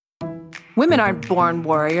Women aren't born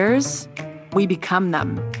warriors. We become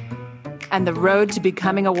them. And the road to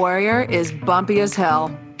becoming a warrior is bumpy as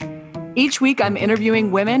hell. Each week, I'm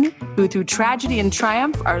interviewing women who, through tragedy and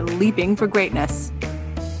triumph, are leaping for greatness.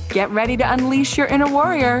 Get ready to unleash your inner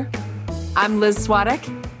warrior. I'm Liz Swadek,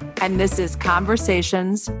 and this is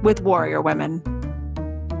Conversations with Warrior Women.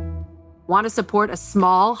 Want to support a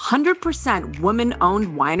small, 100%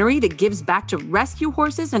 woman-owned winery that gives back to rescue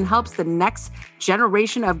horses and helps the next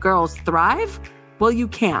generation of girls thrive? Well, you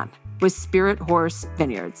can with Spirit Horse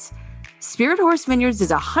Vineyards. Spirit Horse Vineyards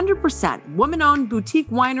is a 100% woman-owned boutique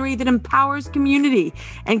winery that empowers community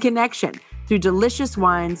and connection through delicious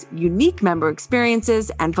wines, unique member experiences,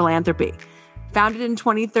 and philanthropy. Founded in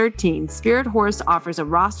 2013, Spirit Horse offers a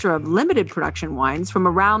roster of limited production wines from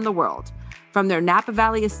around the world. From their Napa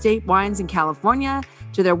Valley Estate wines in California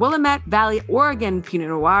to their Willamette Valley, Oregon Pinot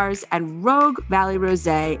Noirs and Rogue Valley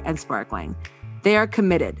Rosé and Sparkling. They are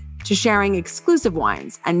committed to sharing exclusive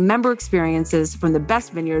wines and member experiences from the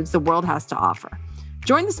best vineyards the world has to offer.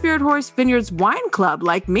 Join the Spirit Horse Vineyards Wine Club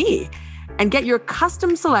like me and get your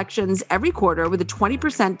custom selections every quarter with a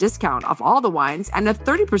 20% discount off all the wines and a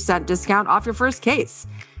 30% discount off your first case.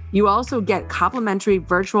 You also get complimentary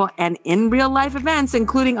virtual and in real life events,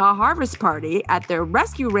 including a harvest party at their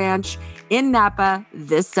rescue ranch in Napa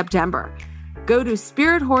this September. Go to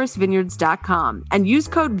spirithorsevineyards.com and use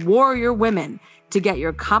code WARRIORWOMEN to get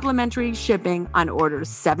your complimentary shipping on orders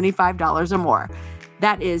 $75 or more.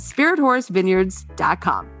 That is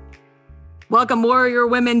spirithorsevineyards.com. Welcome, Warrior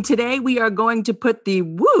Women. Today we are going to put the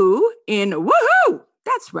woo in woohoo.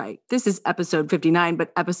 That's right. This is episode 59,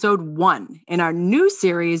 but episode 1 in our new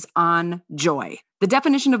series on joy. The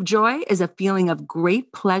definition of joy is a feeling of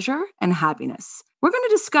great pleasure and happiness. We're going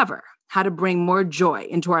to discover how to bring more joy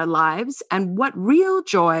into our lives and what real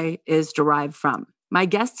joy is derived from. My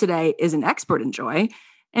guest today is an expert in joy.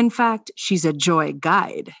 In fact, she's a joy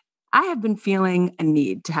guide. I have been feeling a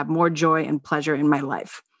need to have more joy and pleasure in my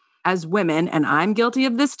life. As women, and I'm guilty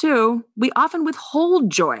of this too, we often withhold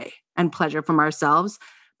joy and pleasure from ourselves.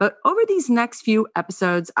 But over these next few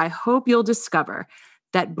episodes, I hope you'll discover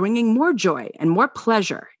that bringing more joy and more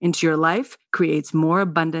pleasure into your life creates more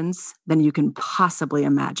abundance than you can possibly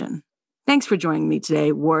imagine. Thanks for joining me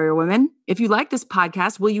today, Warrior Women. If you like this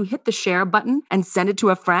podcast, will you hit the share button and send it to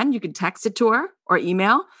a friend? You can text it to her or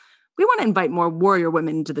email. We want to invite more warrior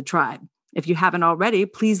women into the tribe. If you haven't already,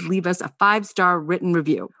 please leave us a 5-star written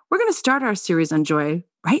review. We're going to start our series on joy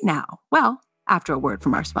right now. Well, after a word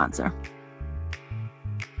from our sponsor.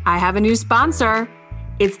 I have a new sponsor.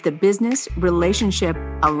 It's the Business Relationship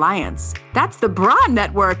Alliance. That's the Bra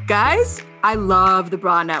Network, guys. I love the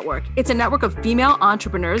Bra Network. It's a network of female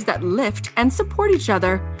entrepreneurs that lift and support each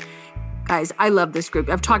other. Guys, I love this group.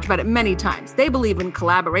 I've talked about it many times. They believe in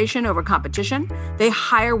collaboration over competition. They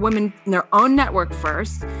hire women in their own network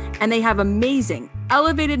first, and they have amazing,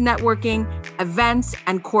 elevated networking, events,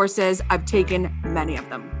 and courses. I've taken many of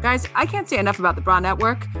them. Guys, I can't say enough about the Bra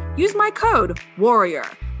Network. Use my code WARRIOR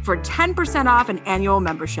for 10% off an annual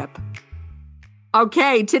membership.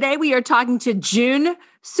 Okay, today we are talking to June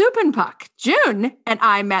Supanpuck. June and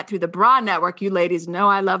I met through the Bra Network. You ladies know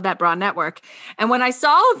I love that Bra Network. And when I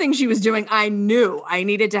saw the things she was doing, I knew I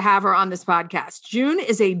needed to have her on this podcast. June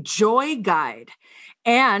is a joy guide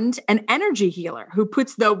and an energy healer who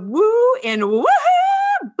puts the woo in woohoo.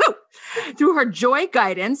 Woo. Through her joy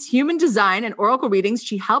guidance, human design, and oracle readings,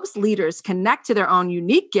 she helps leaders connect to their own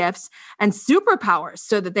unique gifts and superpowers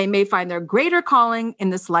so that they may find their greater calling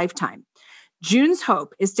in this lifetime. June's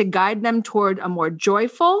hope is to guide them toward a more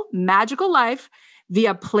joyful, magical life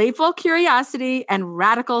via playful curiosity and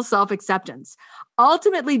radical self-acceptance.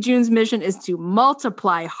 Ultimately, June's mission is to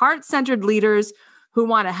multiply heart-centered leaders who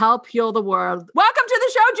want to help heal the world. Welcome to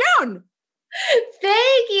the show, June.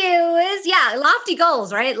 Thank you, Liz. Yeah, lofty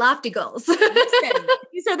goals, right? Lofty goals. Listen,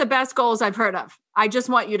 these are the best goals I've heard of. I just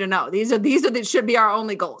want you to know these should be our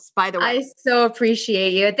only goals, by the way. I so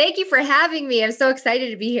appreciate you. Thank you for having me. I'm so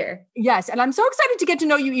excited to be here. Yes. And I'm so excited to get to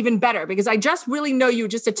know you even better because I just really know you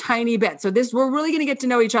just a tiny bit. So we're really going to get to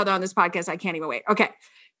know each other on this podcast. I can't even wait. Okay.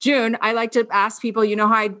 June, I like to ask people, you know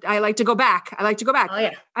how I like to go back. Oh, yeah.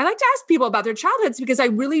 I like to ask people about their childhoods because I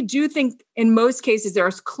really do think in most cases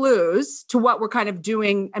there's clues to what we're kind of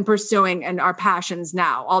doing and pursuing and our passions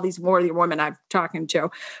now, all these warrior women I'm talking to.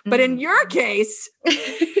 But in your case,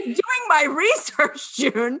 doing my research,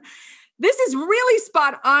 June, this is really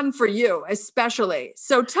spot on for you, especially.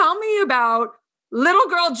 So tell me about little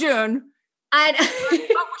girl June. What was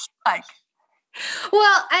she like?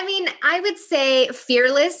 Well, I mean, I would say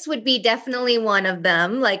fearless would be definitely one of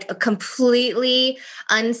them, like a completely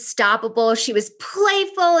unstoppable. She was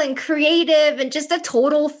playful and creative and just a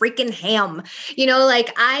total freaking ham.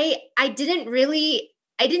 Like I didn't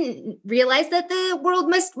realize that the world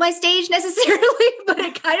must my stage necessarily, but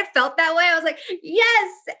I kind of felt that way. I was like,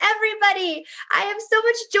 yes, everybody, I have so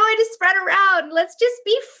much joy to spread around. Let's just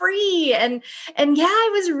be free. And yeah, I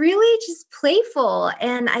was really just playful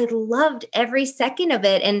and I loved every second of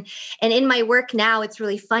it. And in my work now, it's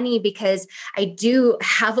really funny because I do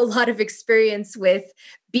have a lot of experience with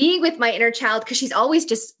being with my inner child because she's always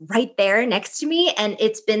just right there next to me. And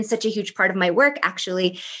it's been such a huge part of my work,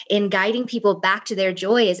 actually, in guiding people back to their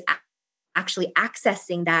joy is actually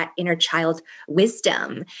accessing that inner child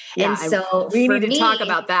wisdom. Yeah, and so we need to talk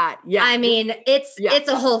about that. Yeah. I mean, it's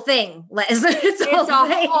a whole thing, Liz. It's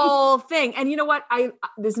a whole thing. And you know what?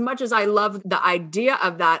 As much as I love the idea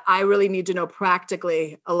of that, I really need to know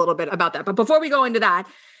practically a little bit about that. But before we go into that,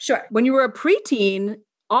 sure. When you were a preteen,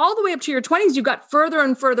 all the way up to your 20s, you got further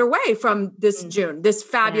and further away from this June, this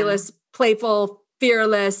fabulous, playful,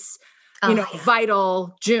 fearless,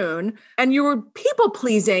 vital June. And you were people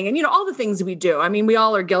pleasing and, all the things we do. I mean, we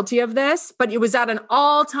all are guilty of this, but it was at an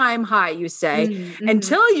all-time high, you say,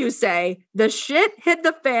 until you say the shit hit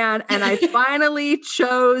the fan and I finally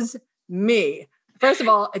chose me. First of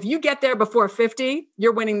all, if you get there before 50,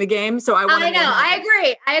 you're winning the game. So I want to know. I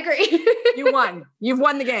agree. You won. You've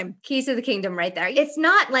won the game. Keys to the kingdom right there. It's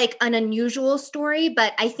not like an unusual story,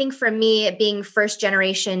 but I think for me, being first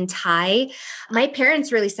generation Thai, my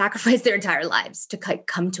parents really sacrificed their entire lives to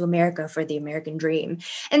come to America for the American dream.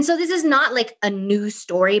 And so this is not like a new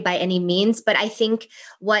story by any means, but I think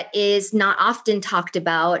what is not often talked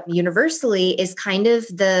about universally is kind of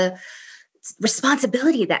the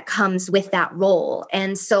responsibility that comes with that role.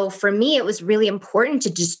 And so for me, it was really important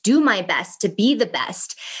to just do my best, to be the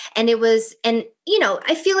best. And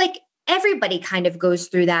I feel like everybody kind of goes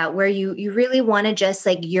through that where you really want to just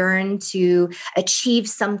like yearn to achieve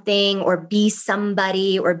something or be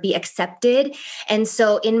somebody or be accepted. And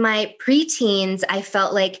so in my preteens, I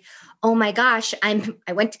felt like, oh my gosh, I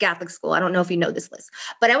went to Catholic school. I don't know if you know this, Liz,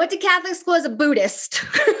 but I went to Catholic school as a Buddhist.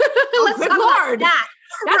 Let's good talk Lord. about that.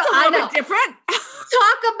 That's a little bit different.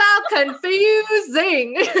 Talk about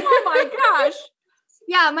confusing. Oh my gosh.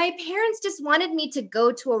 Yeah, my parents just wanted me to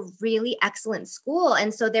go to a really excellent school.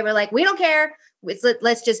 And so they were like, we don't care.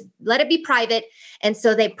 Let's just let it be private. And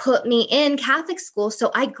so they put me in Catholic school. So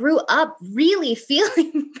I grew up really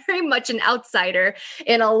feeling very much an outsider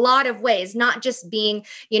in a lot of ways, not just being,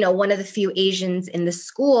 one of the few Asians in the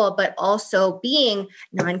school, but also being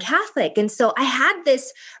non-Catholic. And so I had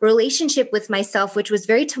this relationship with myself, which was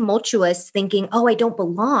very tumultuous, thinking, oh, I don't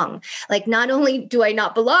belong. Like, not only do I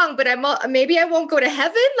not belong, but maybe I won't go to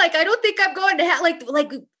heaven. Like, I don't think I'm going to heaven.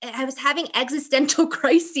 Like I was having existential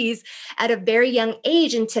crises at a very young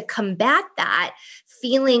age. And to combat that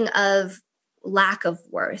feeling of lack of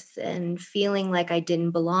worth and feeling like I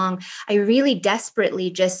didn't belong, I really desperately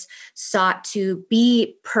just sought to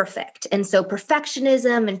be perfect. And so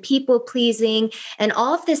perfectionism and people pleasing and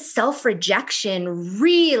all of this self-rejection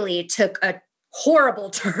really took a horrible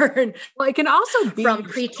turn. Well, it can also be from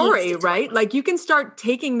your story, right? Like you can start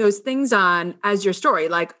taking those things on as your story.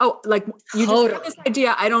 Like, oh, like you just have this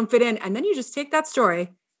idea, I don't fit in. And then you just take that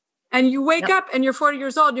story and you wake up and you're 40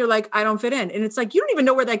 years old and you're like, I don't fit in. And it's like, you don't even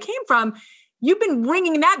know where that came from. You've been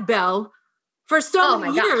ringing that bell for so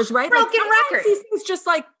many years, right? Broken record. These things just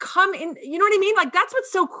like come in, you know what I mean? Like that's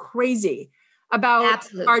what's so crazy about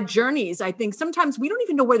our journeys. I think sometimes we don't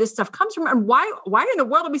even know where this stuff comes from and why in the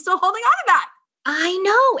world are we still holding on to that? I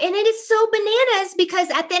know. And it is so bananas because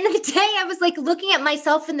at the end of the day, I was like looking at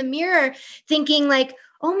myself in the mirror thinking like,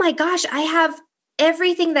 oh my gosh, I have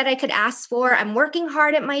everything that I could ask for. I'm working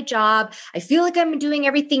hard at my job. I feel like I'm doing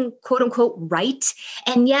everything quote unquote right.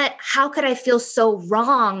 And yet how could I feel so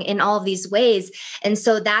wrong in all of these ways? And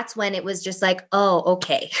so that's when it was just like, oh,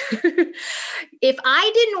 okay. If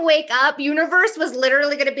I didn't wake up, universe was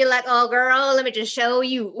literally going to be like, oh girl, let me just show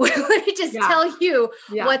you. Let me just tell you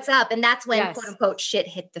what's up. And that's when quote unquote shit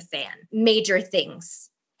hit the fan. Major things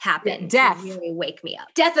happened. Death. To really wake me up.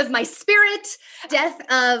 Death of my spirit, death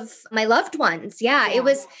of my loved ones. Yeah. It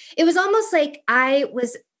was almost like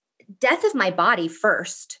death of my body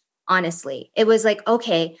first, honestly. It was like,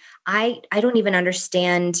 okay, I don't even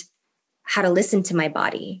understand how to listen to my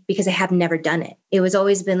body because I have never done it. It was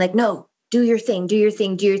always been like, no, do your thing,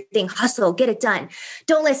 hustle, get it done.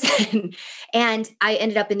 Don't listen. And I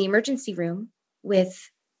ended up in the emergency room with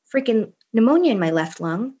freaking pneumonia in my left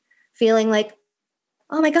lung, feeling like,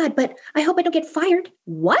 oh my God, but I hope I don't get fired.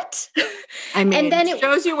 What? I mean, and then it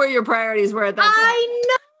shows you where your priorities were at that time. I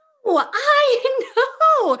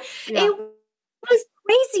know. Yeah. It was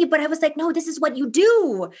crazy, but I was like, no, this is what you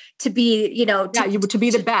do to be, to be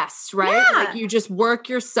the best, right? Yeah. Like you just work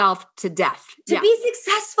yourself to death. To be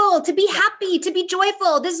successful, to be happy, to be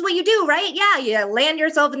joyful. This is what you do, right? Yeah. You land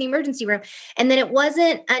yourself in the emergency room. And then it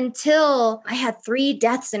wasn't until I had 3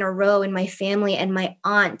 deaths in a row in my family, and my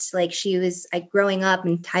aunt, like growing up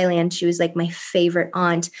in Thailand, she was like my favorite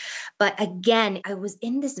aunt. But again, I was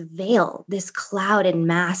in this veil, this cloud and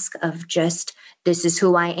mask of just, this is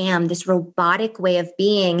who I am, this robotic way of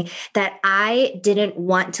being that I didn't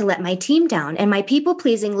want to let my team down. And my people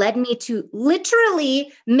pleasing led me to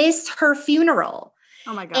literally miss her funeral.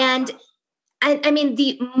 Oh my God. And I mean,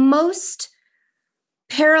 the most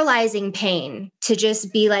paralyzing pain to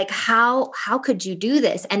just be like, how could you do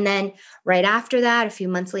this? And then right after that, a few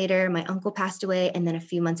months later, my uncle passed away. And then a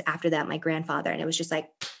few months after that, my grandfather. And it was just like,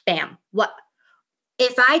 bam, what?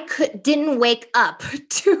 If I didn't wake up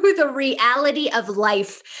to the reality of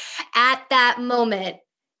life at that moment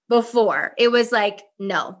before, it was like,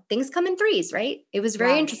 no, things come in threes, right? It was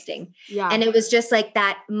very interesting. Yeah. And it was just like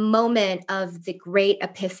that moment of the great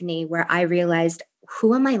epiphany where I realized,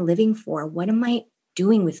 who am I living for? What am I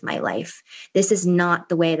doing with my life? This is not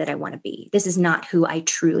the way that I want to be. This is not who I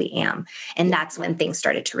truly am. And that's when things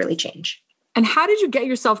started to really change. And how did you get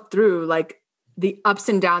yourself through like the ups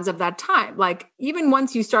and downs of that time? Like even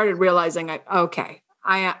once you started realizing, like, okay,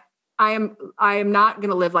 I am not going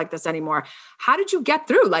to live like this anymore. How did you get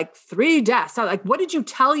through like 3 deaths? Like, what did you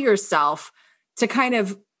tell yourself to kind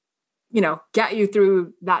of, get you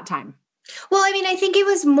through that time? Well, I mean, I think it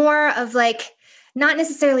was more of like, not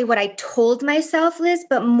necessarily what I told myself, Liz,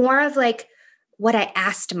 but more of like what I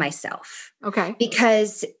asked myself. Okay.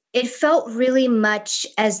 Because it felt really much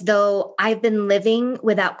as though I've been living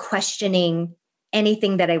without questioning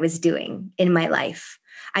anything that I was doing in my life.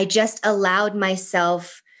 I just allowed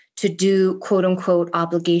myself to do quote unquote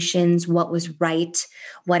obligations, what was right,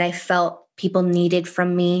 what I felt people needed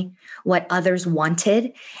from me, what others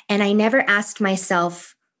wanted. And I never asked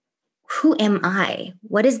myself, who am I?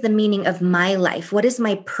 What is the meaning of my life? What is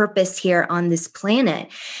my purpose here on this planet?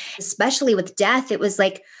 Especially with death, it was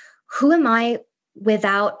like, who am I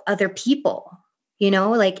without other people?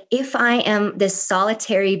 Like if I am this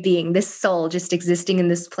solitary being, this soul just existing in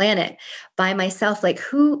this planet by myself, like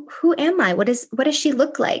who am I? What does she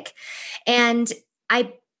look like? And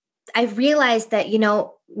I realized that,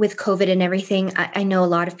 with COVID and everything, I know a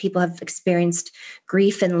lot of people have experienced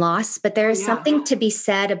grief and loss, but there is something to be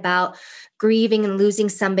said about grieving and losing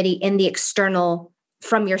somebody in the external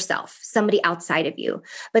from yourself, somebody outside of you.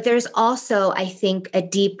 But there's also, I think, a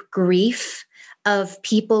deep grief of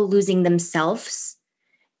people losing themselves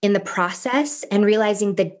in the process and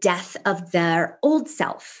realizing the death of their old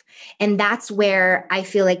self. And that's where I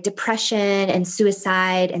feel like depression and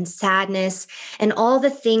suicide and sadness and all the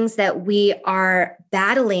things that we are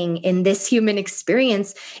battling in this human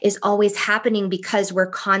experience is always happening because we're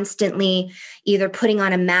constantly either putting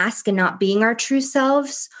on a mask and not being our true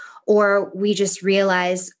selves, or we just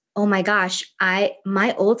realize, oh my gosh,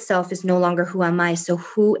 my old self is no longer who am I. So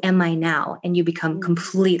who am I now? And you become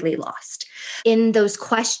completely lost. In those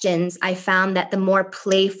questions, I found that the more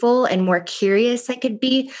playful and more curious I could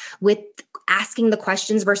be with asking the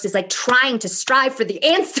questions versus like trying to strive for the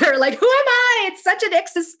answer. Like, who am I? It's such an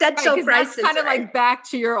existential crisis. That's kind of like back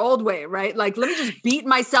to your old way, right? Like, let me just beat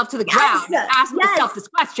myself to the ground and ask myself this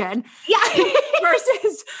question. Yeah.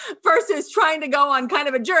 versus trying to go on kind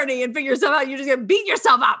of a journey and figure yourself out. You're just going to beat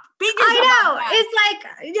yourself up. I know. It's like,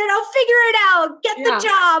 figure it out, get the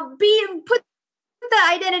job, put the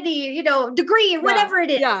identity, degree, whatever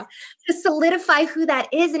it is, to solidify who that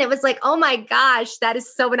is. And it was like, oh my gosh, that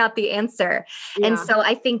is so not the answer. Yeah. And so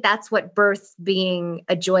I think that's what birth being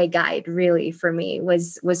a joy guide really for me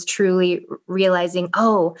was truly realizing,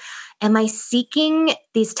 oh, am I seeking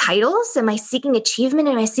these titles? Am I seeking achievement?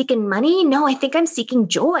 Am I seeking money? No, I think I'm seeking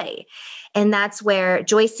joy. And that's where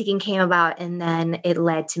joy seeking came about. And then it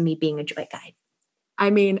led to me being a joy guide.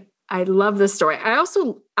 I mean, I love this story.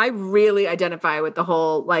 I really identify with the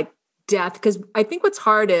whole like death, because I think what's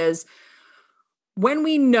hard is when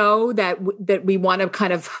we know that we want to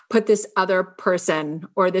kind of put this other person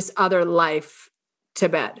or this other life to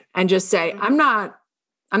bed and just say, I'm not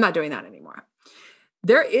doing that anymore.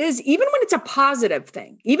 There is, even when it's a positive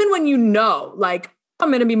thing, even when like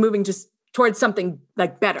I'm going to be moving just towards something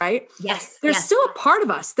like better, right? Yes. There's still a part of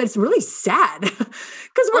us that's really sad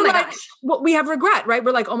because we're we have regret, right?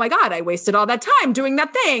 We're like, oh my God, I wasted all that time doing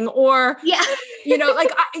that thing. Or,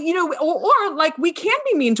 or like we can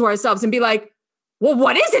be mean to ourselves and be like, well,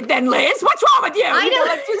 what is it then, Liz? What's wrong with you? I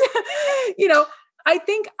know.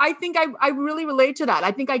 I really relate to that.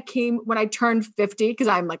 I think I came when I turned 50, because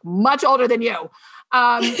I'm like much older than you.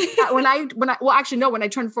 When I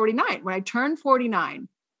turned 49,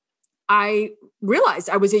 I realized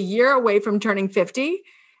I was a year away from turning 50.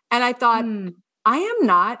 And I thought, I am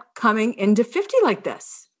not coming into 50 like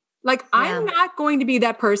this. Like, I'm not going to be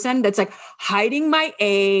that person that's like hiding my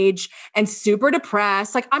age and super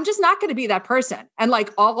depressed. Like, I'm just not going to be that person. And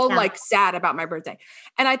like all like sad about my birthday.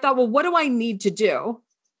 And I thought, well, what do I need to do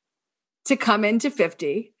to come into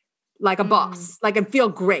 50 like a boss, like, and feel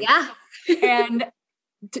great? Yeah. And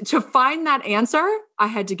to find that answer, I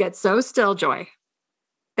had to get so still, Joy,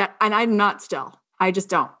 and I'm not still. I just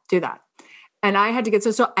don't do that. And I had to get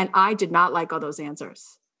so still, and I did not like all those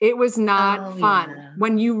answers. It was not fun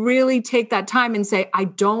when you really take that time and say, I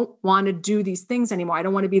don't want to do these things anymore. I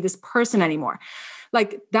don't want to be this person anymore.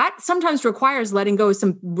 Like, that sometimes requires letting go of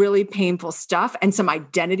some really painful stuff and some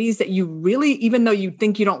identities that you really, even though you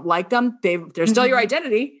think you don't like them, they're still your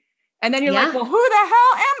identity. And then you're like, well, who the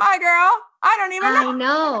hell am I, girl? I don't even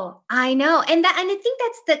know. I know. And I think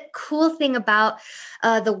that's the cool thing about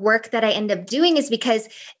the work that I end up doing, is because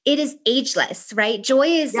it is ageless, right? Joy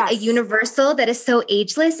is a universal that is so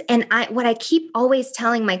ageless. And what I keep always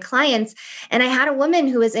telling my clients, and I had a woman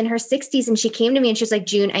who was in her 60s and she came to me and she was like,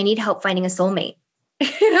 June, I need help finding a soulmate. And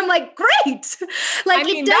I'm like, great. Like,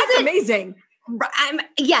 that's amazing.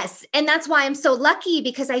 Yes. And that's why I'm so lucky,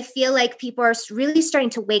 because I feel like people are really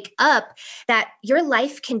starting to wake up that your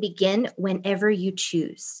life can begin whenever you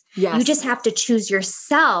choose. Yes. You just have to choose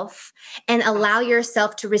yourself and allow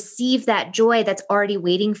yourself to receive that joy that's already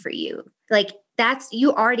waiting for you. Like,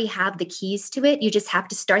 you already have the keys to it. You just have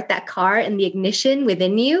to start that car and the ignition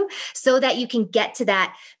within you so that you can get to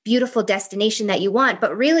that beautiful destination that you want.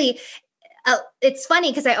 But really, it's funny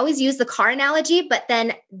because I always use the car analogy, but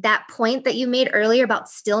then that point that you made earlier about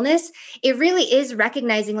stillness, it really is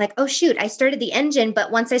recognizing like, oh shoot, I started the engine, but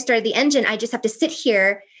once I started the engine, I just have to sit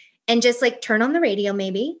here and just like turn on the radio,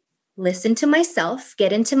 maybe listen to myself,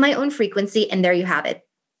 get into my own frequency. And there you have it.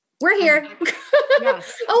 We're here.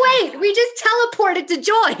 Yes. Oh, wait, we just teleported to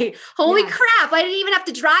joy. Holy crap. I didn't even have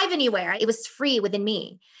to drive anywhere. It was free within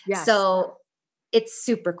me. Yes. So it's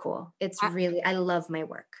super cool. I love my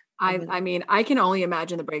work. I mean, I can only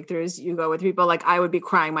imagine the breakthroughs you go with people. Like, I would be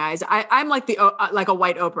crying my eyes. I'm like like a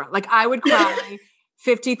white Oprah. Like, I would cry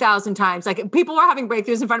 50,000 times. Like, people were having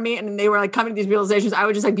breakthroughs in front of me and they were like coming to these realizations. I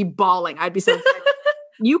would just like be bawling. I'd be so excited.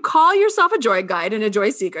 You call yourself a joy guide and a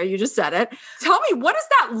joy seeker. You just said it. Tell me, what does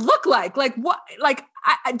that look like? Like, what? Like,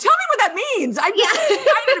 tell me what that means. I'm just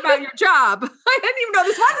excited about your job. I didn't even know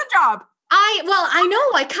this was a job. I know.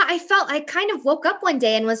 I felt, I kind of woke up one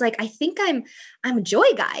day and was like, I think I'm a joy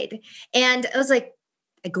guide. And I was like,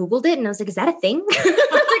 I Googled it and I was like, is that a thing? Like,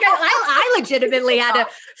 I legitimately had to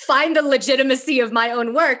find the legitimacy of my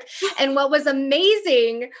own work. And what was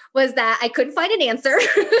amazing was that I couldn't find an answer.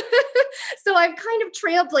 So I'm kind of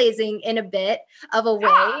trailblazing in a bit of a way.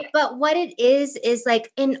 Yeah. But what it is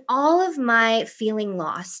like, in all of my feeling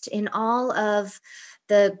lost, in all of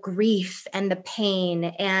the grief and the pain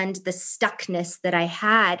and the stuckness that I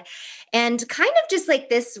had, and kind of just like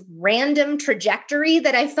this random trajectory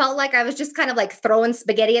that I felt like I was just kind of like throwing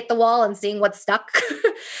spaghetti at the wall and seeing what stuck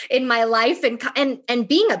in my life, and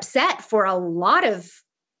being upset for a lot of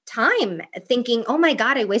time, thinking, oh my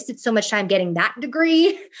God, I wasted so much time getting that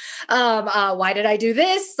degree. Why did I do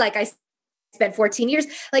this? Like, I spent 14 years,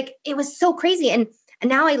 like, it was so crazy. And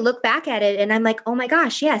now I look back at it and I'm like, oh my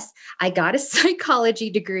gosh, yes, I got a psychology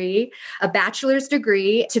degree, a bachelor's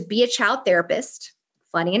degree to be a child therapist.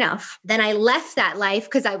 Funny enough. Then I left that life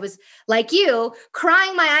because I was like you,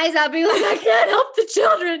 crying my eyes out, being like, I can't help the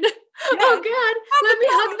children. Yeah. Oh God, let me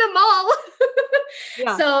hug them all.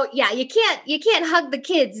 Yeah. So yeah, you can't hug the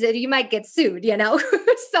kids. You might get sued, you know?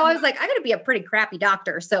 So I was like, I'm going to be a pretty crappy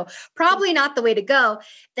doctor. So probably not the way to go.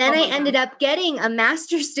 Then I ended up getting a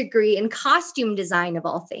master's degree in costume design of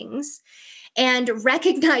all things, and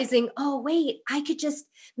recognizing, oh wait, I could just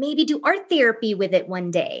maybe do art therapy with it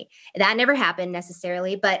one day. That never happened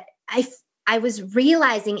necessarily, but I was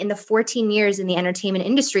realizing in the 14 years in the entertainment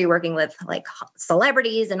industry, working with like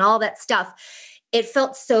celebrities and all that stuff, it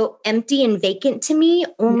felt so empty and vacant to me,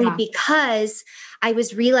 only because I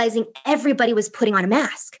was realizing everybody was putting on a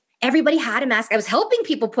mask. Everybody had a mask. I was helping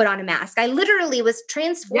people put on a mask. I literally was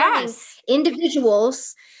transforming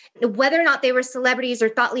individuals, whether or not they were celebrities or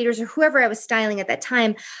thought leaders or whoever I was styling at that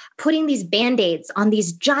time, putting these Band-Aids on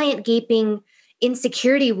these giant gaping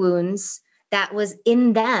insecurity wounds that was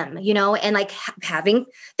in them, and like having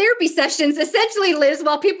therapy sessions, essentially, Liz,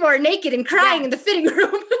 while people are naked and crying in the fitting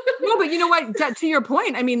room. No, but you know what? To your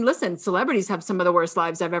point, I mean, listen, celebrities have some of the worst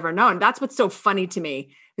lives I've ever known. That's what's so funny to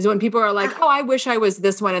me is when people are like, oh, I wish I was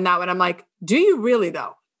this one and that one. I'm like, do you really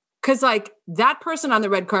though? Because like that person on the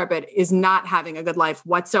red carpet is not having a good life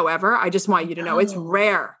whatsoever. I just want you to know it's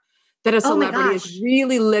rare that a celebrity is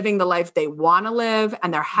really living the life they want to live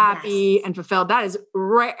and they're happy and fulfilled. That is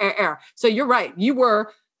rare. So you're right. You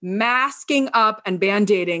were masking up and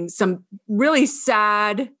band-aiding some really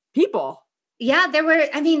sad people. Yeah, there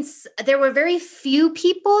were very few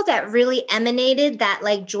people that really emanated that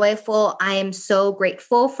like joyful, I am so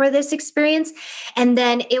grateful for this experience. And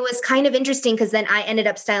then it was kind of interesting because then I ended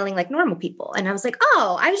up styling like normal people. And I was like,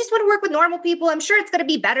 oh, I just want to work with normal people. I'm sure it's going to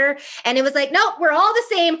be better. And it was like, nope, we're all the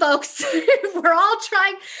same, folks. We're all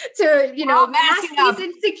trying to, mask these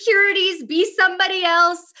insecurities, be somebody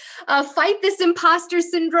else, fight this imposter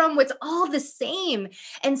syndrome. It's all the same.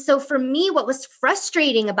 And so for me, what was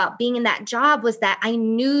frustrating about being in that job was that I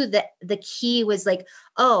knew that the key was like,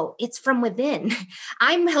 oh, it's from within.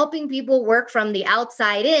 I'm helping people work from the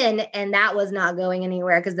outside in, and that was not going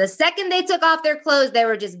anywhere because the second they took off their clothes, they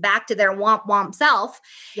were just back to their womp self.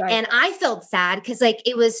 Right. And I felt sad because like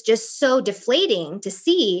it was just so deflating to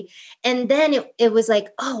see. And then it was like,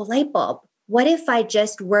 oh, light bulb. What if I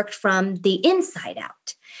just worked from the inside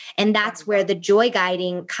out? And that's where the joy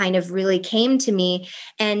guiding kind of really came to me.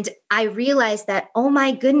 And I realized that, oh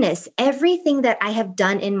my goodness, everything that I have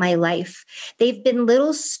done in my life, they've been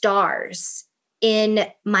little stars in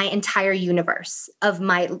my entire universe of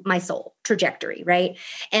my soul trajectory, right?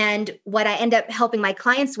 And what I end up helping my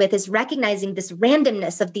clients with is recognizing this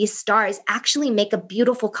randomness of these stars actually make a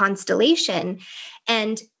beautiful constellation.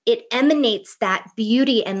 And it emanates that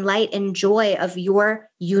beauty and light and joy of your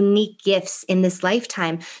unique gifts in this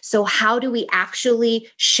lifetime. So how do we actually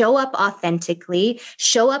show up authentically,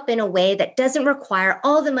 show up in a way that doesn't require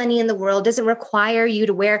all the money in the world, doesn't require you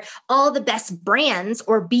to wear all the best brands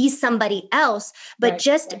or be somebody else, but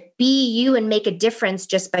just be you and make a difference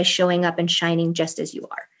just by showing up and shining just as you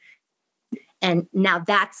are. And now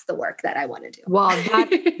that's the work that I want to do. Well,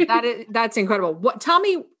 that's incredible. Tell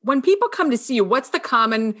me, when people come to see you,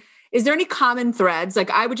 is there any common threads?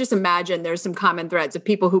 Like I would just imagine there's some common threads of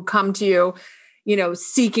people who come to you,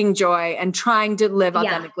 seeking joy and trying to live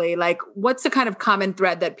authentically. Like what's the kind of common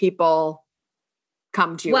thread that people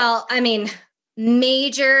come to you? Well, I mean,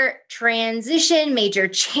 major transition, major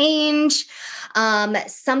change,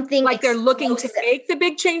 something like they're looking to make the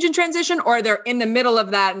big change and transition, or they're in the middle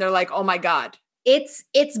of that and they're like, oh my God. It's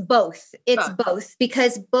both. It's both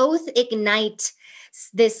because both ignite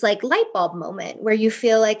this like light bulb moment where you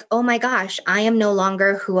feel like, oh my gosh, I am no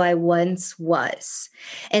longer who I once was.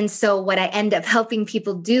 And so what I end up helping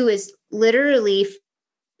people do is literally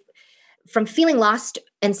from feeling lost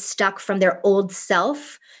and stuck from their old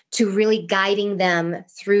self to really guiding them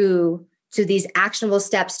through to these actionable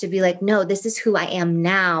steps to be like, no, this is who I am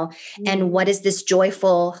now. Mm-hmm. And what is this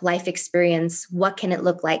joyful life experience? What can it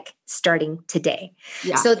look like starting today?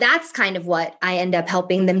 Yeah. So that's kind of what I end up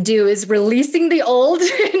helping them do is releasing the old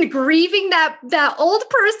and grieving that old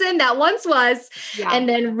person that once was, and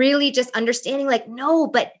then really just understanding like, no,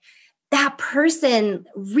 but that person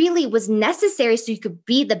really was necessary so you could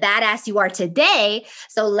be the badass you are today.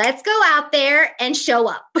 So let's go out there and show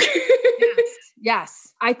up.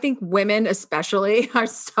 Yes. I think women especially are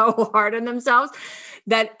so hard on themselves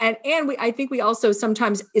that, I think we also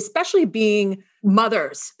sometimes, especially being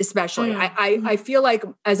mothers, especially, I feel like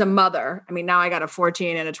as a mother, I mean, now I got a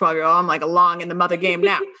 14 and a 12-year-old, I'm like along in the mother game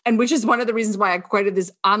now. And which is one of the reasons why I created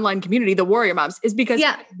this online community, the Warrior Moms, is because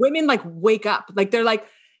women like wake up, like they're like,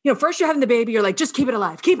 first you're having the baby, you're like, just keep it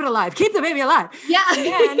alive, keep the baby alive. Yeah. And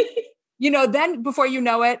then, then before you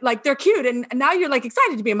know it, like they're cute. And now you're like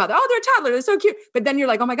excited to be a mother. Oh, they're a toddler. They're so cute. But then you're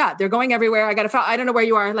like, oh my God, they're going everywhere. I don't know where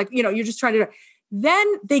you are. Like, you're just trying to, then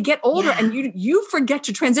they get older and you forget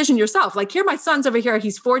to transition yourself. Like here, my son's over here.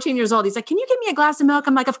 He's 14 years old. He's like, can you give me a glass of milk?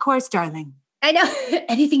 I'm like, of course, darling. I know.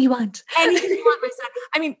 Anything you want. Anything you want, my son.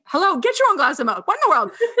 I mean, hello, get your own glass of milk. What in the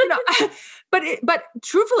world? But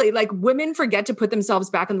truthfully, like women forget to put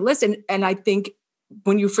themselves back on the list. And I think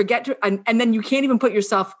when you forget to, and then you can't even put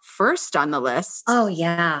yourself first on the list. Oh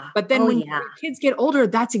yeah. But then when your kids get older,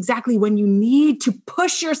 that's exactly when you need to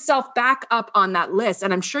push yourself back up on that list.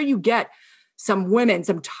 And I'm sure you get some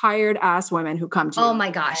tired ass women who come to you. Oh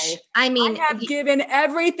my gosh. I mean, I have given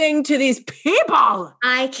everything to these people.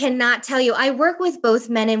 I cannot tell you. I work with both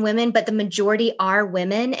men and women, but the majority are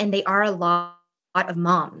women and they are a lot of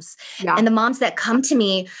moms. Yeah. And the moms that come to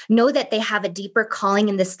me know that they have a deeper calling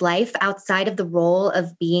in this life outside of the role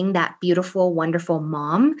of being that beautiful, wonderful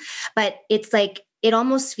mom. But it's like, it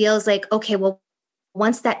almost feels like, okay, well,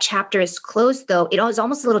 once that chapter is closed, though, it is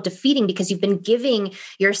almost a little defeating because you've been giving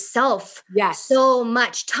yourself so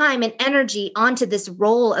much time and energy onto this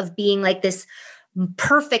role of being like this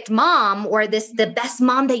perfect mom or the best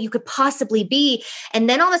mom that you could possibly be. And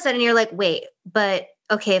then all of a sudden you're like, wait, but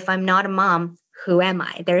okay, if I'm not a mom, who am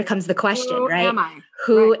I? There comes the question, right?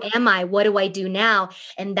 Who am I? What do I do now?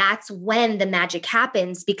 And that's when the magic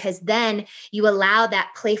happens, because then you allow that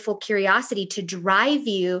playful curiosity to drive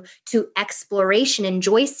you to exploration and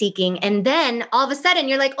joy seeking. And then all of a sudden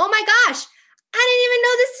you're like, oh my gosh, I didn't even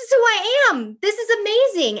know this is who I am. This is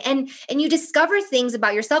amazing. And you discover things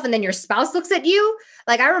about yourself, and then your spouse looks at you.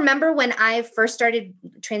 Like, I remember when I first started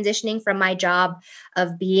transitioning from my job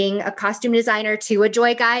of being a costume designer to a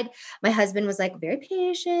joy guide, my husband was like very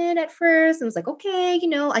patient at first and was like, okay,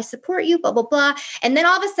 I support you, blah, blah, blah. And then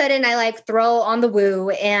all of a sudden I like throw on the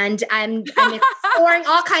woo, and I'm exploring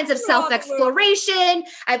all kinds of self-exploration.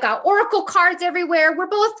 I've got oracle cards everywhere.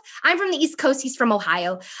 I'm from the East Coast. He's from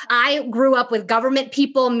Ohio. I grew up with government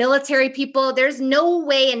people, military people. There's no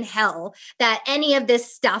way in hell that any of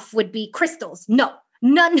this stuff would be crystals. No.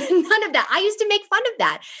 None of that. I used to make fun of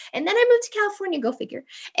that. And then I moved to California, go figure.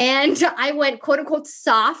 And I went, quote unquote,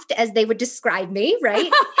 soft, as they would describe me,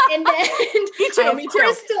 right? And then me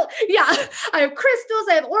too. Yeah, I have crystals,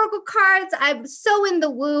 I have oracle cards, I'm so in the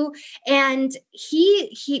woo. And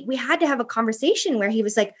we had to have a conversation where he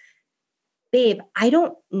was like, babe, I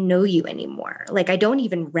don't know you anymore. Like, I don't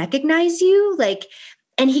even recognize you. Like,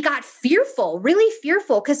 and he got fearful, really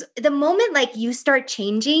fearful, because the moment like you start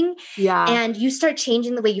changing and you start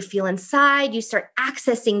changing the way you feel inside, you start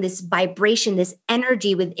accessing this vibration, this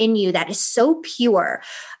energy within you that is so pure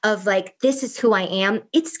of like, this is who I am.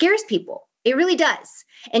 It scares people. It really does.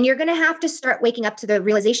 And you're going to have to start waking up to the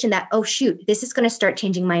realization that, oh, shoot, this is going to start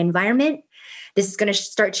changing my environment. This is going to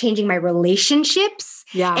start changing my relationships.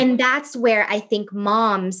 Yeah. And that's where I think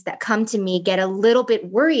moms that come to me get a little bit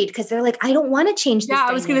worried, because they're like, I don't want to change this. Yeah,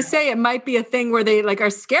 I was going to say it might be a thing where they like are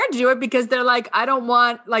scared to do it because they're like, I don't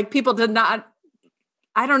want like people to not,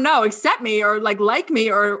 I don't know, accept me or like me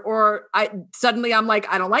or I'm like,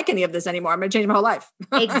 I don't like any of this anymore. I'm going to change my whole life.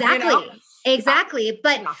 Exactly. Exactly.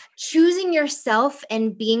 But choosing yourself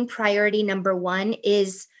and being priority number one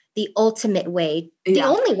is the ultimate way, the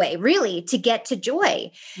only way really to get to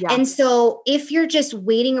joy. Yeah. And so if you're just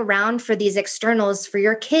waiting around for these externals, for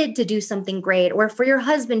your kid to do something great, or for your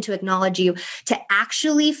husband to acknowledge you, to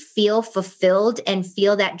actually feel fulfilled and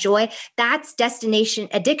feel that joy, that's destination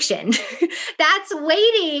addiction. That's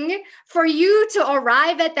waiting for you to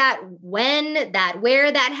arrive at that when, that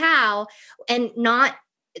where, that how,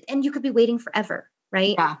 and you could be waiting forever.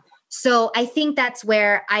 Right. Yeah. So I think that's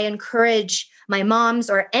where I encourage my moms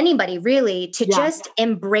or anybody really to just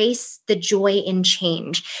embrace the joy in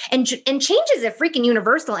change. And change is a freaking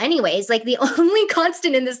universal anyways. Like, the only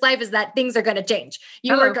constant in this life is that things are going to change.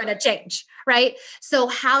 You are going to change, right? So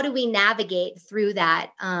how do we navigate through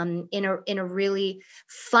that in a really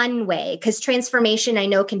fun way? Because transformation, I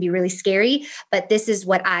know, can be really scary, but this is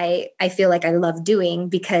what I feel like I love doing,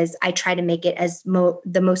 because I try to make it as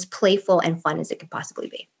the most playful and fun as it could possibly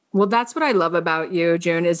be. Well, that's what I love about you,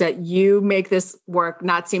 June, is that you make this work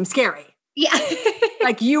not seem scary. Yeah.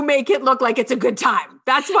 Like, you make it look like it's a good time.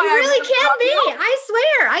 That's why it really can be. I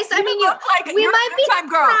swear. I mean, we might be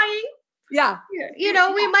crying. Yeah.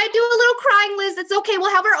 We might do a little crying, Liz. It's okay.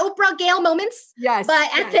 We'll have our Oprah Gail moments. Yes. But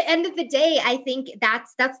at the end of the day, I think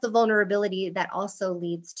that's the vulnerability that also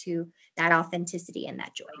leads to that authenticity and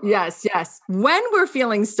that joy. Yes. Yes. When we're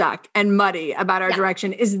feeling stuck and muddy about our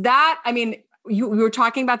direction, is that, I mean, you were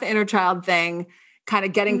talking about the inner child thing, kind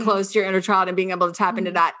of getting close to your inner child and being able to tap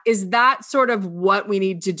into that. Is that sort of what we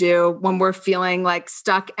need to do when we're feeling like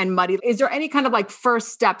stuck and muddy? Is there any kind of like first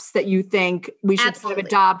steps that you think we should sort of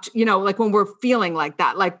adopt, like when we're feeling like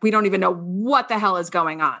that, like we don't even know what the hell is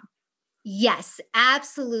going on? Yes,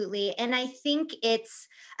 absolutely. And I think it's,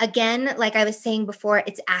 again, like I was saying before,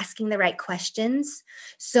 it's asking the right questions.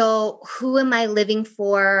 So who am I living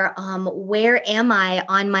for? Where am I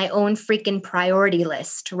on my own freaking priority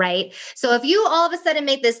list, right? So if you all of a sudden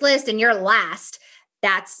make this list and you're last,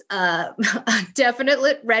 that's a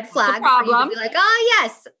definite red flag. Problem. For you to be like, oh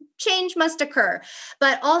yes, change must occur,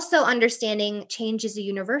 but also understanding change is a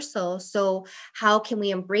universal. So how can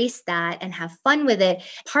we embrace that and have fun with it?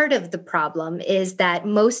 Part of the problem is that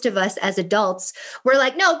most of us as adults, we're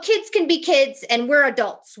like, no, kids can be kids and we're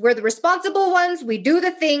adults. We're the responsible ones. We do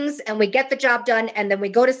the things and we get the job done and then we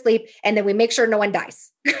go to sleep and then we make sure no one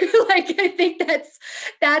dies. Like, I think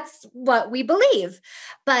that's what we believe.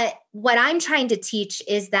 But what I'm trying to teach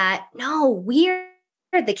is that no, we're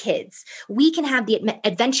the kids. We can have the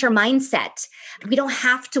adventure mindset. We don't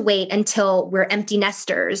have to wait until we're empty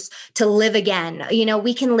nesters to live again. You know,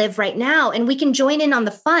 we can live right now and we can join in on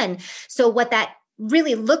the fun. So what that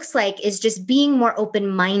really looks like is just being more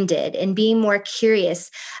open-minded and being more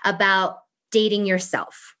curious about dating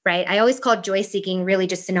yourself, right? I always call joy seeking really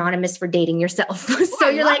just synonymous for dating yourself. So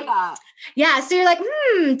you're like, yeah. So you're like,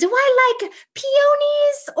 do I like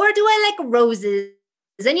peonies or do I like roses?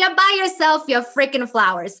 And you buy yourself your freaking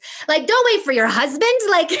flowers. Like, don't wait for your husband.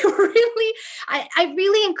 Like, really, I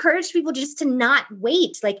really encourage people just to not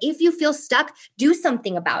wait. Like, if you feel stuck, do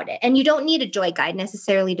something about it. And you don't need a joy guide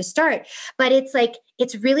necessarily to start. But it's like,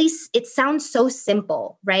 it sounds so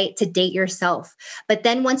simple, right? To date yourself. But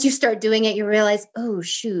then once you start doing it, you realize, oh,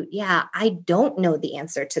 shoot, yeah, I don't know the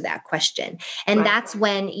answer to that question. And that's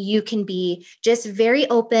when you can be just very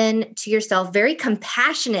open to yourself, very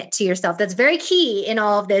compassionate to yourself. That's very key in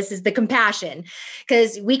all of this is the compassion,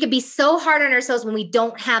 because we could be so hard on ourselves when we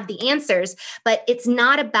don't have the answers, but it's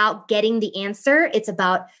not about getting the answer. It's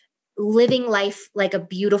about living life like a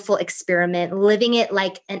beautiful experiment, living it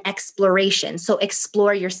like an exploration. So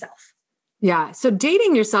explore yourself. Yeah. So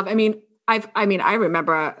dating yourself. I mean, I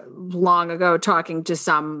remember long ago talking to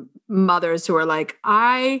some mothers who are like,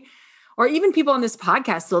 or even people on this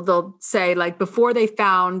podcast, they'll say like before they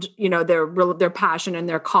found, you know, their passion and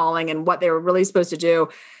their calling and what they were really supposed to do,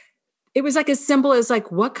 it was like as simple as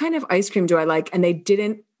like, what kind of ice cream do I like? And they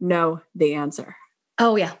didn't know the answer.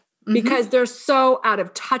 Oh yeah. Mm-hmm. Because they're so out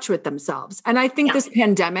of touch with themselves. And I think this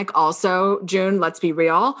pandemic also, June, let's be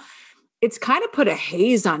real, it's kind of put a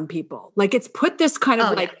haze on people. Like it's put this kind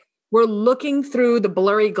of we're looking through the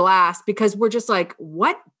blurry glass because we're just like,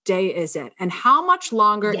 what day is it? And how much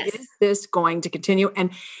longer is this going to continue?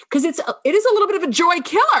 And because it is a little bit of a joy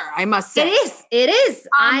killer, I must say. It is.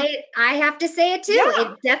 I have to say it too.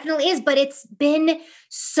 Yeah. It definitely is. But it's been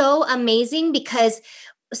so amazing because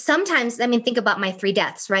sometimes, I mean, think about my 3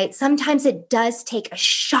 deaths, right? Sometimes it does take a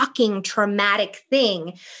shocking, traumatic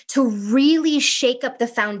thing to really shake up the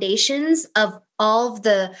foundations of all of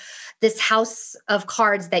this house of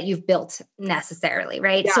cards that you've built necessarily,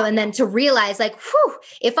 right? Yeah. So, and then to realize like, whew,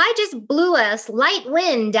 if I just blew a slight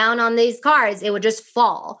wind down on these cards, it would just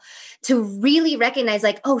fall. To really recognize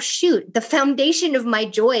like, oh shoot, the foundation of my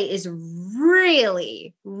joy is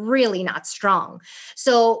really, really not strong.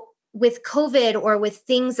 So with COVID or with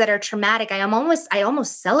things that are traumatic, I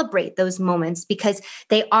almost celebrate those moments because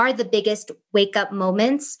they are the biggest wake up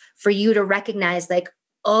moments for you to recognize like,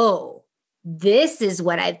 oh, this is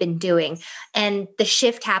what I've been doing. And the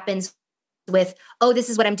shift happens with, oh, this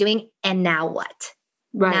is what I'm doing. And now what?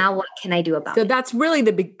 Right. Now what can I do about it? So that's really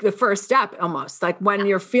the first step almost like when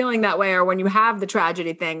you're feeling that way or when you have the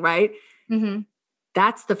tragedy thing, right? Mm-hmm.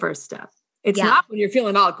 That's the first step. It's not when you're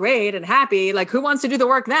feeling all great and happy. Like who wants to do the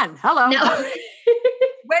work then? Hello. No.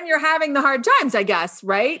 When you're having the hard times, I guess,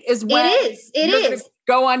 right? Is when it is.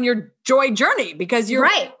 Go on your joy journey because you're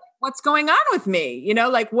right. What's going on with me? You know,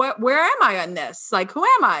 like where am I on this? Like, who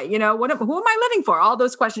am I? You know, who am I living for? All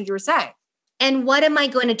those questions you were saying. And what am I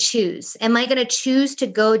going to choose? Am I going to choose to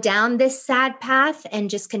go down this sad path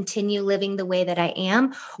and just continue living the way that I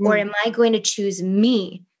am? Or am I going to choose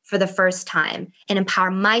me for the first time and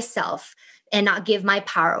empower myself and not give my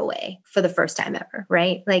power away for the first time ever,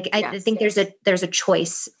 right? Like I think there's a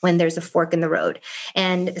choice when there's a fork in the road.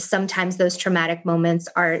 And sometimes those traumatic moments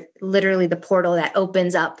are literally the portal that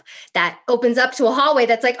opens up to a hallway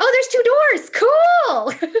that's like, oh, there's 2 doors.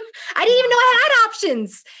 Cool. I didn't even know I had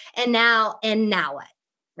options. And now what?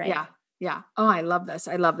 Right. Yeah. Yeah. Oh, I love this.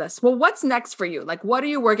 Well, what's next for you? Like, what are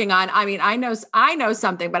you working on? I mean, I know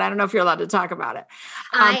something, but I don't know if you're allowed to talk about it.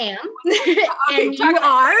 I am. And you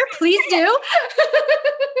are. Please do.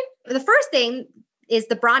 The first thing is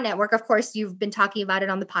the Bra Network. Of course, you've been talking about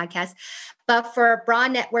it on the podcast. But for Bra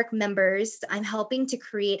Network members, I'm helping to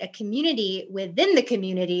create a community within the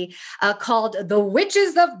community called the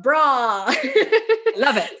Witches of Bra.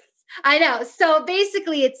 Love it. I know. So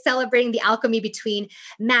basically, it's celebrating the alchemy between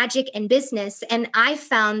magic and business. And I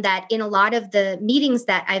found that in a lot of the meetings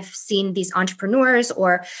that I've seen these entrepreneurs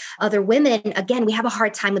or other women, again, we have a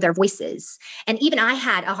hard time with our voices. And even I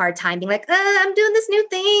had a hard time being like, I'm doing this new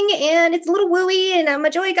thing and it's a little wooey and I'm a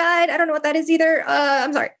joy guide. I don't know what that is either.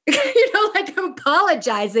 I'm sorry. Like I'm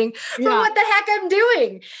apologizing for what the heck I'm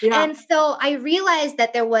doing. Yeah. And so I realized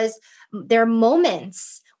that there are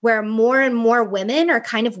moments where more and more women are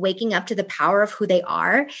kind of waking up to the power of who they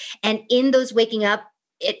are. And in those waking up,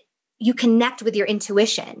 you connect with your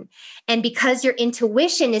intuition. And because your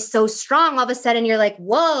intuition is so strong, all of a sudden you're like,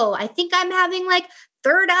 whoa, I think I'm having like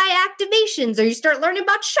third eye activations, or you start learning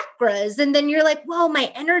about chakras. And then you're like, whoa,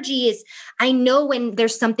 my energy is, I know when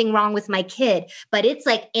there's something wrong with my kid, but it's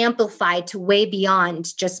like amplified to way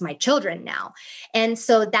beyond just my children now. And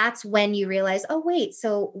so that's when you realize, oh, wait,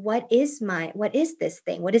 so what is this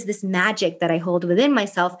thing? What is this magic that I hold within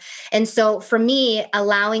myself? And so for me,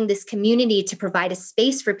 allowing this community to provide a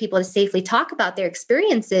space for people to safely talk about their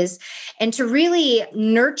experiences and to really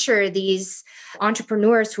nurture these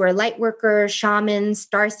entrepreneurs who are light workers, shamans,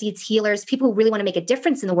 starseeds, healers, people who really want to make a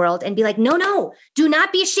difference in the world and be like, no, do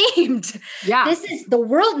not be ashamed. Yeah. The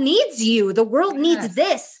world needs you. The world needs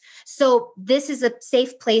this. So this is a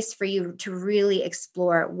safe place for you to really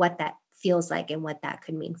explore what that feels like and what that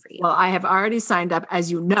could mean for you. Well, I have already signed up,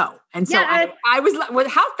 as you know. And so I was like,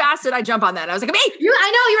 how fast did I jump on that? I was like, me. I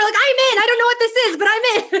know. You were like, I'm in. I don't know what this is, but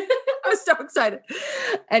I'm in. I was so excited.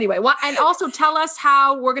 Anyway, and also tell us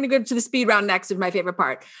how we're going to go to the speed round next is my favorite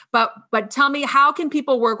part. But tell me, how can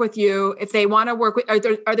people work with you if they want to work with,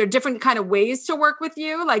 are there different kind of ways to work with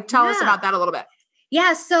you? Like, tell us about that a little bit.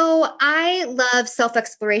 Yeah. So I love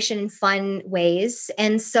self-exploration in fun ways.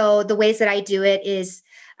 And so the ways that I do it is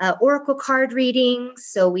oracle card reading.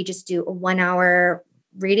 So we just do a 1 hour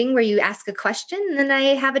reading where you ask a question and then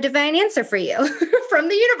I have a divine answer for you from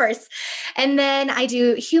the universe. And then I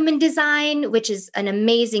do human design, which is an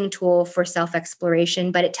amazing tool for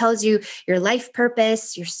self-exploration, but it tells you your life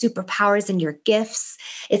purpose, your superpowers, and your gifts.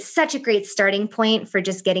 It's such a great starting point for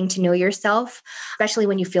just getting to know yourself, especially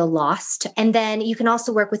when you feel lost. And then you can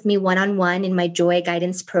also work with me one-on-one in my Joy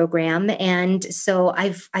Guidance program. And so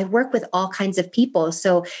I work with all kinds of people.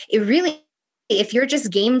 So it really, if you're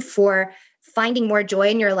just game for finding more joy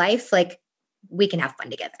in your life, like we can have fun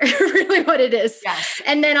together, really what it is. Yes.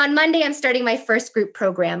 And then on Monday, I'm starting my first group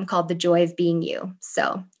program called The Joy of Being You.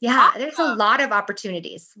 So yeah, there's a lot of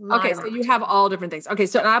opportunities. So you have all different things. Okay.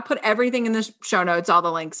 So I'll put everything in the show notes, all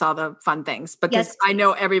the links, all the fun things, because I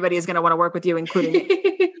know everybody is going to want to work with you, including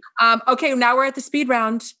me. Okay. Now we're at the speed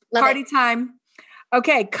round. Party time.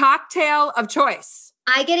 Okay. Cocktail of choice.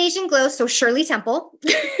 I get Asian glow. So Shirley Temple.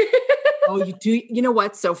 Oh, you do. You know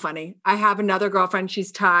what's so funny? I have another girlfriend.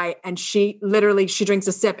 She's Thai, and she drinks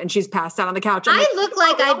a sip and she's passed out on the couch. I look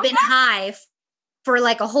like I've been high for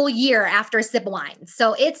like a whole year after a sip of wine.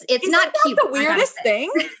 So it's not cute. The weirdest thing.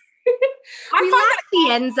 We lack the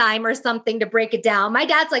enzyme or something to break it down. My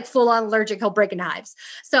dad's like full on allergic. He'll break into hives.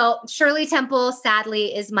 So Shirley Temple,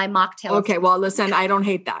 sadly, is my mocktail. Okay. Well, listen, I don't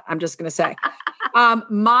hate that. I'm just going to say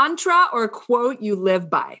mantra or quote you live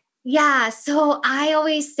by. Yeah. So I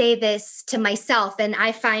always say this to myself, and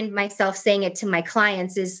I find myself saying it to my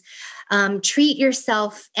clients is treat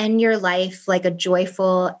yourself and your life like a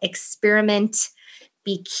joyful experiment.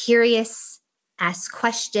 Be curious, ask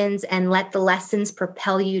questions, and let the lessons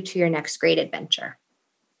propel you to your next great adventure.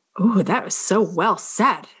 Oh, that was so well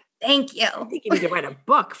said. Thank you. I think you need to write a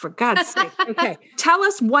book, for God's sake. Okay. Tell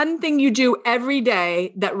us one thing you do every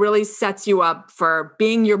day that really sets you up for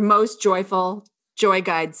being your most joyful Joy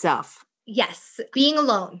Guide self. Yes, being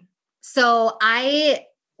alone. So I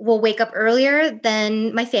will wake up earlier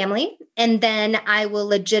than my family, and then I will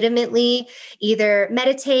legitimately either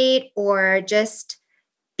meditate or just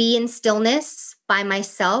be in stillness by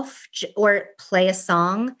myself or play a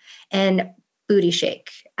song and booty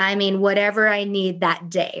shake. I mean, whatever I need that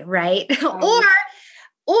day, right?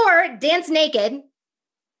 or dance naked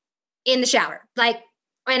in the shower,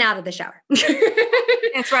 and out of the shower.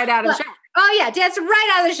 Dance right out of the shower. Oh yeah, dance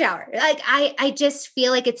right out of the shower. Like I just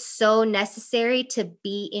feel like it's so necessary to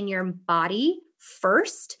be in your body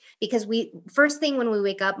first, because first thing when we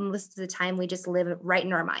wake up, most of the time we just live right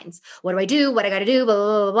in our minds. What do I do? What I got to do? Blah,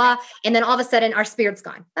 blah, blah, blah. And then all of a sudden our spirit's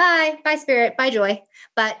gone. Bye spirit, bye joy.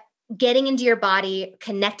 But getting into your body,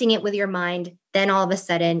 connecting it with your mind, then all of a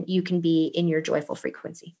sudden you can be in your joyful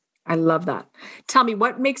frequency. I love that. Tell me,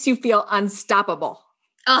 what makes you feel unstoppable?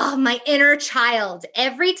 Oh, my inner child.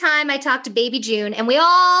 Every time I talk to baby June, and we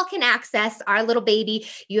all can access our little baby,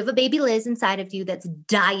 you have a baby Liz inside of you that's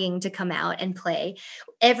dying to come out and play.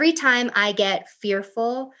 Every time I get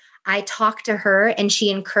fearful, I talk to her and she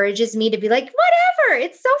encourages me to be like, whatever,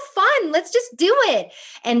 it's so fun. Let's just do it.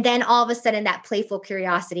 And then all of a sudden that playful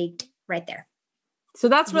curiosity right there. So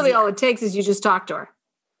that's really all it takes is you just talk to her.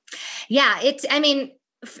 Yeah.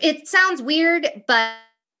 It sounds weird, but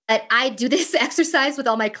I do this exercise with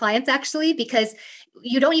all my clients actually, because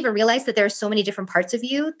you don't even realize that there are so many different parts of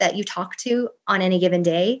you that you talk to on any given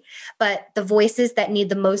day. But the voices that need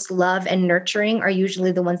the most love and nurturing are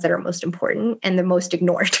usually the ones that are most important and the most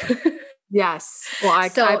ignored. Yes. Well, I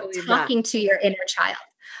believe talking to your inner child,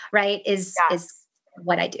 right, is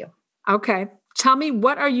what I do. Okay. Tell me,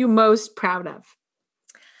 what are you most proud of?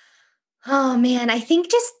 Oh man, I think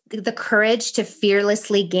just the courage to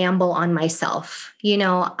fearlessly gamble on myself.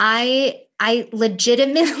 I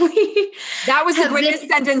legitimately. That was the greatest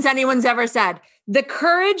sentence anyone's ever said. The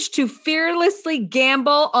courage to fearlessly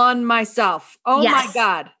gamble on myself. Oh my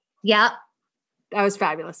God. Yep. That was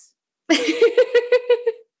fabulous.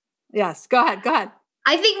 Yes. Go ahead.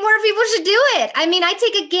 I think more people should do it. I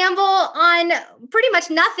take a gamble on pretty much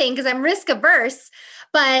nothing because I'm risk averse,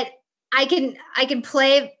 but I can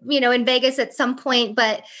play, in Vegas at some point,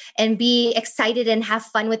 and be excited and have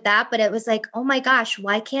fun with that. But it was like, oh my gosh,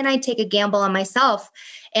 why can't I take a gamble on myself?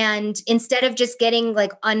 And instead of just getting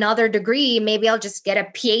like another degree, maybe I'll just get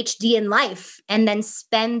a PhD in life and then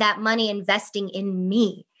spend that money investing in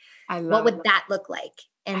me. What would that look like?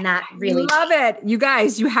 And that really love it. You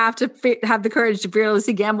guys, you have to have the courage to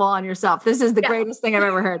fearlessly gamble on yourself. This is the greatest thing I've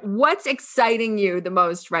ever heard. What's exciting you the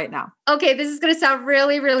most right now? Okay, this is going to sound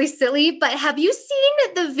really, really silly, but have you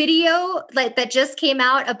seen the video that just came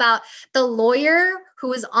out about the lawyer who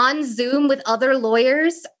was on Zoom with other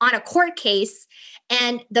lawyers on a court case?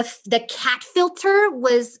 And the cat filter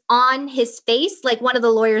was on his face, like one of the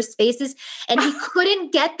lawyer's faces, and he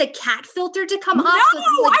couldn't get the cat filter to come off. So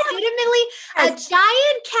legitimately a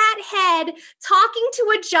giant cat head talking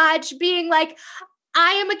to a judge being like,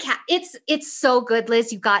 I am a cat. It's so good,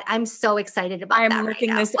 Liz. I'm so excited about that. I'm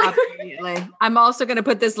looking this up immediately. I'm also going to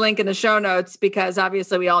put this link in the show notes because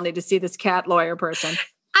obviously we all need to see this cat lawyer person.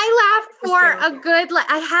 I laughed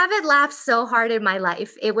I haven't laughed so hard in my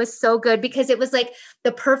life. It was so good because it was like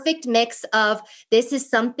the perfect mix of this is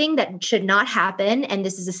something that should not happen. And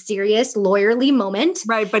this is a serious lawyerly moment.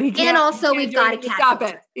 Right. But he can't. And also we've got a cat. Stop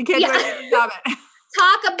it. You can't do it. Stop it.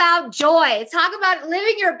 Talk about joy. Talk about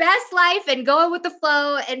living your best life and going with the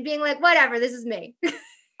flow and being like, whatever, this is me.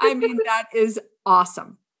 That is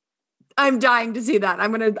awesome. I'm dying to see that.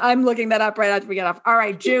 I'm looking that up right after we get off. All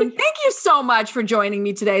right, June, thank you so much for joining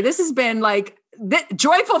me today. This has been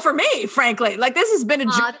joyful for me, frankly. Like this has been a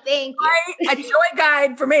joy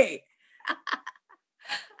guide for me.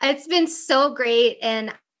 It's been so great.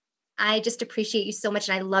 And I just appreciate you so much.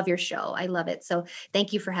 And I love your show. I love it. So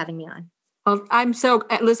thank you for having me on. Well,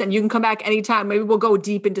 listen, you can come back anytime. Maybe we'll go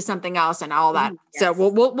deep into something else and all that. Yes. So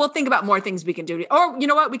we'll think about more things we can do. Or you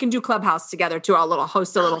know what? We can do Clubhouse together too. I'll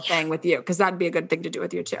host a little thing with you because that'd be a good thing to do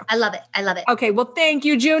with you too. I love it. Okay. Well, thank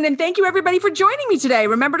you, June. And thank you everybody for joining me today.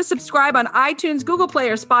 Remember to subscribe on iTunes, Google Play,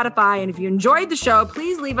 or Spotify. And if you enjoyed the show,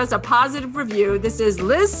 please leave us a positive review. This is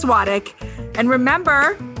Liz Swatik. And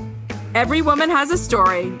remember, every woman has a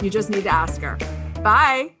story. You just need to ask her.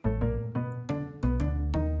 Bye.